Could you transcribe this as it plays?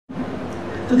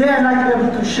Today I'd like to be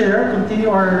able to continue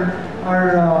our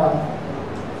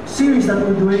series that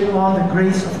we're doing on the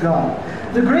grace of God.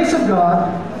 The grace of God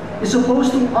is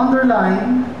supposed to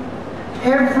underline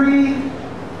every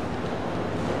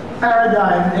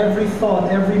paradigm, every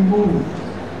thought, every move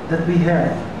that we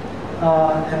have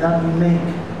and that we make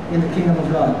in the kingdom of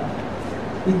God.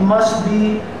 It must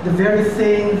be the very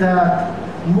thing that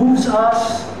moves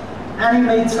us,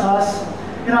 animates us.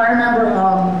 You know, I remember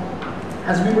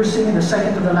as we were singing the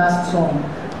second to the last song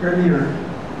earlier,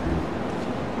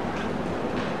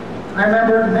 I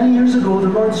remember many years ago the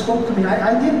Lord spoke to me.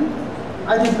 I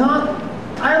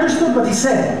understood what He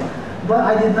said, but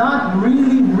I did not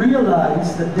really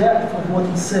realize the depth of what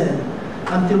He said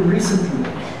until recently.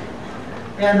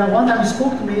 And one time He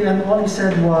spoke to me, and all He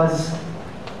said was,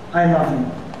 "I love you.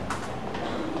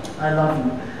 I love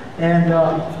you." And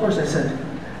of course I said,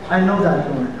 "I know that,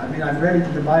 Lord. I mean, I've read it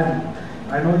in the Bible.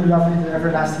 I know you love me with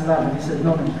everlasting love." And He said,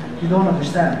 "No, you don't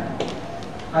understand.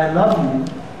 I love you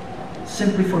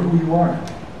simply for who you are.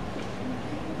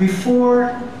 Before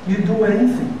you do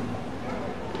anything,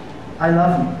 I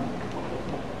love you."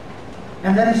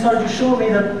 And then He started to show me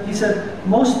that He said,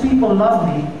 most people love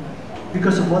me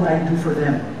because of what I do for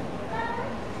them.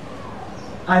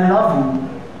 I love you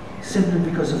simply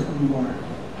because of who you are.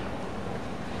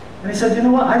 And He said, you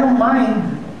know what? I don't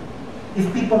mind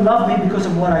if people love me because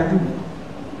of what I do.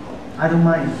 I don't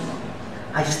mind.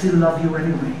 I still love you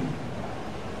anyway.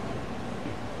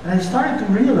 And I started to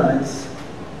realize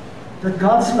that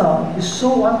God's love is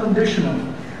so unconditional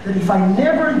that if I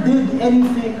never did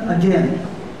anything again,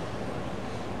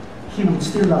 He would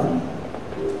still love me.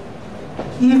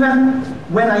 Even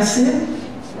when I sin,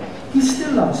 He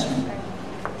still loves me.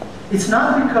 It's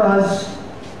not because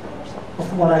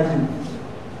of what I do,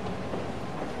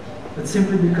 but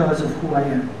simply because of who I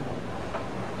am.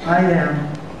 I am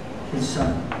His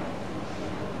Son.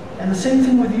 And the same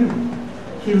thing with you.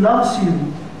 He loves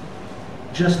you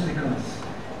just because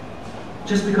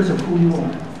of who you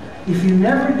are. If you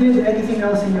never did anything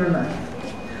else in your life,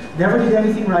 never did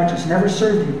anything righteous, never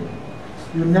served you,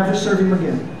 you'll never serve Him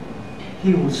again,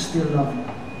 He will still love you.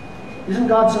 Isn't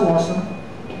God so awesome?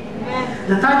 Amen.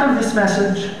 The title of this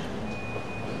message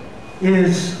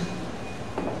is,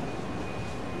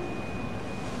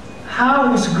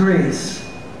 "How is grace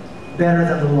better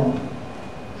than the law?"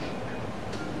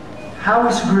 How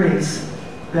is grace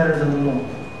better than the law?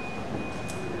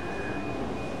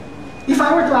 If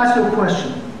I were to ask you a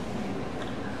question,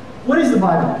 what is the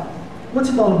Bible? What's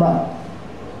it all about?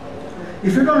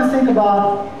 If you're going to think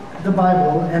about the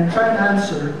Bible and try and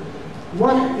answer,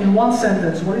 in one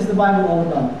sentence, what is the Bible all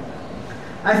about?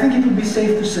 I think it would be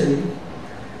safe to say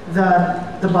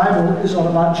that the Bible is all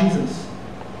about Jesus.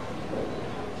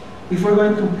 If we're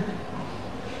going to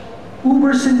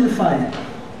uber simplify it,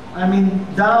 I mean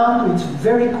down to its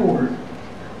very core,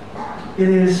 it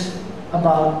is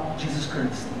about Jesus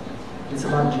Christ. It's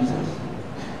about Jesus.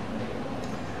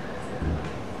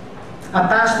 A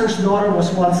pastor's daughter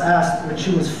was once asked, when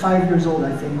she was 5 years old,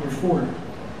 I think, or 4.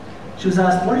 She was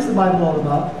asked, "What is the Bible all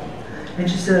about?" And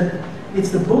she said, "It's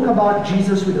the book about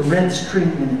Jesus with a red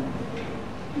string in it."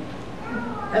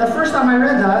 And the first time I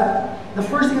read that, the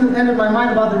first thing that entered my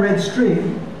mind about the red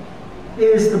string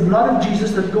is the blood of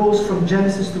Jesus that goes from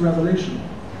Genesis to Revelation.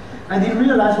 I didn't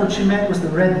realize what she meant was the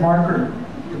red marker,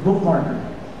 the book marker.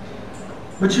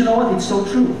 But you know what? It's so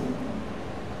true.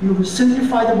 You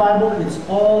simplify the Bible, it's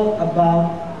all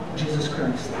about Jesus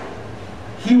Christ.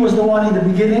 He was the one in the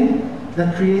beginning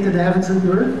that created the heavens and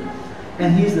the earth,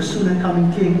 and He is the soon and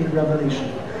coming King in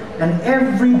Revelation. And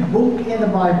every book in the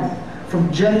Bible,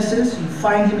 from Genesis, you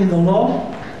find Him in the law.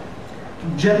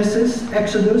 Genesis,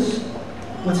 Exodus,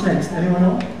 what's next? Anyone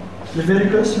know?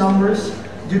 Leviticus, Numbers,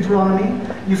 Deuteronomy.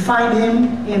 You find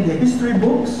Him in the history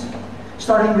books,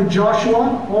 starting with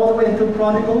Joshua, all the way until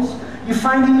Chronicles. You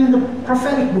find Him in the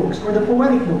prophetic books, or the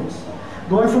poetic books,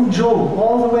 going from Job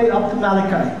all the way up to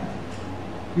Malachi.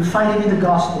 You find Him in the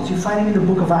Gospels. You find Him in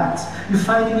the book of Acts. You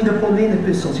find Him in the Pauline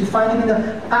epistles. You find Him in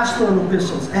the pastoral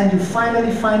epistles. And you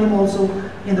finally find Him also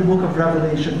in the book of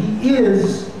Revelation. He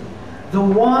is the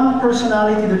one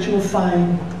personality that you will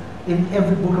find in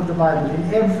every book of the Bible.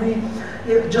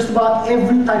 Just about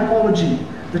every typology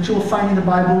that you will find in the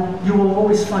Bible, you will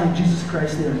always find Jesus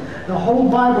Christ there. The whole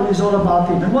Bible is all about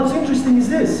Him. And what's interesting is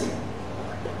this.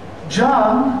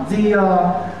 John, the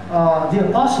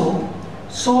apostle,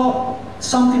 saw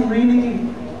something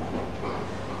really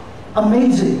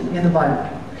amazing in the Bible.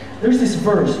 There's this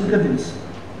verse. Look at this.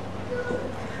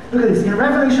 Look at this. In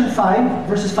Revelation 5,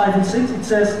 verses 5 and 6, it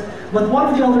says, "But one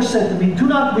of the elders said to me, 'Do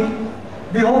not weep.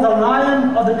 Behold, the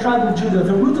Lion of the tribe of Judah,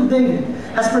 the Root of David,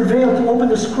 has prevailed to open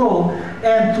the scroll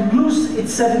and to loose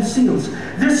its 7 seals.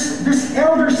 This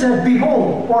elder said,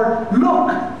 behold, or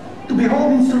look. To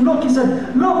behold means to look. He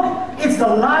said, look, it's the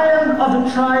Lion of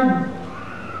the tribe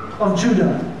of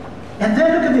Judah. And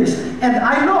then look at this. And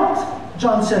I looked,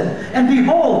 John said, and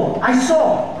behold, I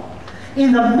saw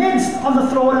in the midst of the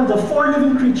throne of the 4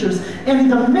 living creatures, and in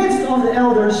the midst of the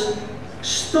elders,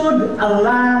 stood a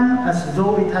lamb as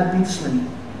though it had been slain.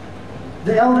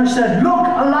 The elder said, look,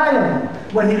 a lion.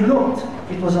 When he looked,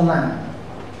 it was a lamb.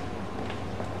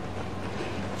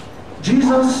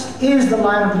 Jesus is the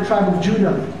Lion of the tribe of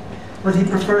Judah, but he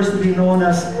prefers to be known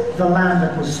as the Lamb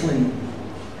that was slain.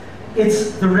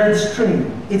 It's the red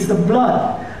stream. It's the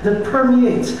blood that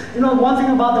permeates. You know, one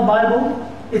thing about the Bible,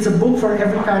 it's a book for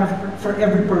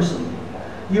every person.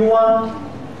 You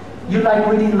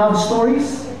like reading love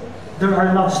stories? There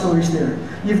are love stories there.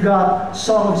 You've got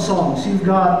Song of Songs. You've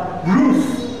got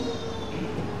Ruth.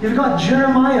 You've got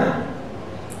Jeremiah.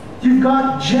 You've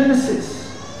got Genesis.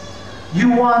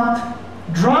 You want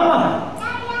drama?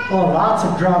 Oh, lots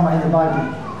of drama in the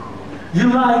Bible.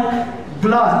 You like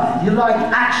blood. You like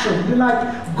action. You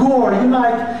like gore. You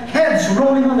like heads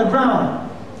rolling on the ground.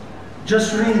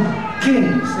 Just read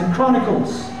Kings and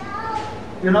Chronicles.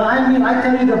 You know, I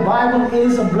tell you, the Bible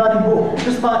is a bloody book.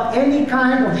 Just about any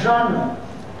kind of genre,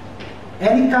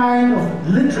 any kind of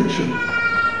literature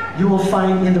you will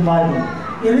find in the Bible.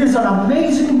 It is an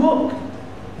amazing book,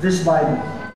 this Bible.